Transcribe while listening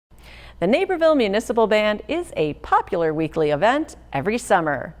The Naperville Municipal Band is a popular weekly event every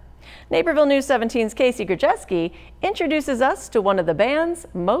summer. Naperville News 17's Casey Krajewski introduces us to one of the band's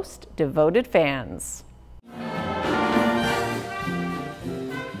most devoted fans.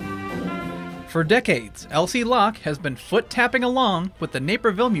 For decades, Elsie Locke has been foot-tapping along with the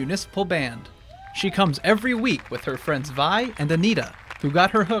Naperville Municipal Band. She comes every week with her friends Vi and Anita, who got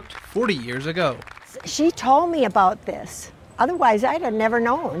her hooked 40 years ago. She told me about this. Otherwise, I'd have never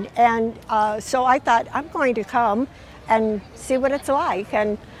known. And so I thought, I'm going to come and see what it's like.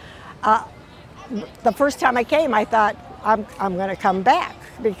 And the first time I came, I thought, I'm going to come back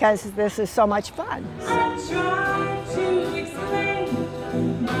because this is so much fun. I tried to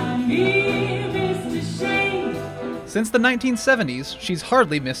explain my nearest to shame. Since the 1970s, she's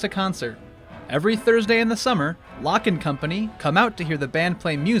hardly missed a concert. Every Thursday in the summer, Locke and Company come out to hear the band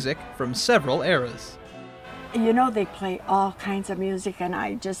play music from several eras. You know, they play all kinds of music, and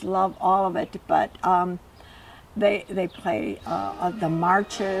I just love all of it. But they play the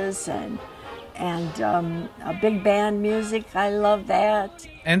marches and big band music. I love that.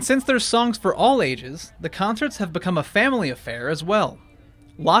 And since there's songs for all ages, the concerts have become a family affair as well.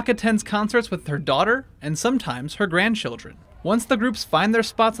 Locke attends concerts with her daughter and sometimes her grandchildren. Once the groups find their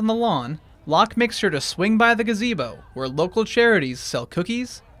spots on the lawn, Locke makes sure to swing by the gazebo, where local charities sell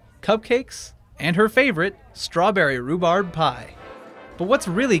cookies, cupcakes, and her favorite, strawberry rhubarb pie. But what's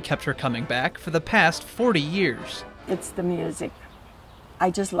really kept her coming back for the past 40 years? It's the music. I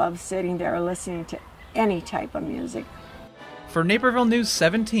just love sitting there listening to any type of music. For Naperville News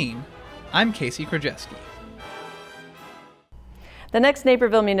 17, I'm Casey Krajewski. The next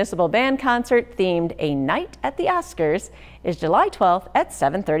Naperville Municipal Band concert themed A Night at the Oscars is July 12th at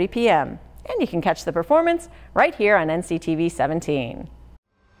 7:30 p.m. And you can catch the performance right here on NCTV 17.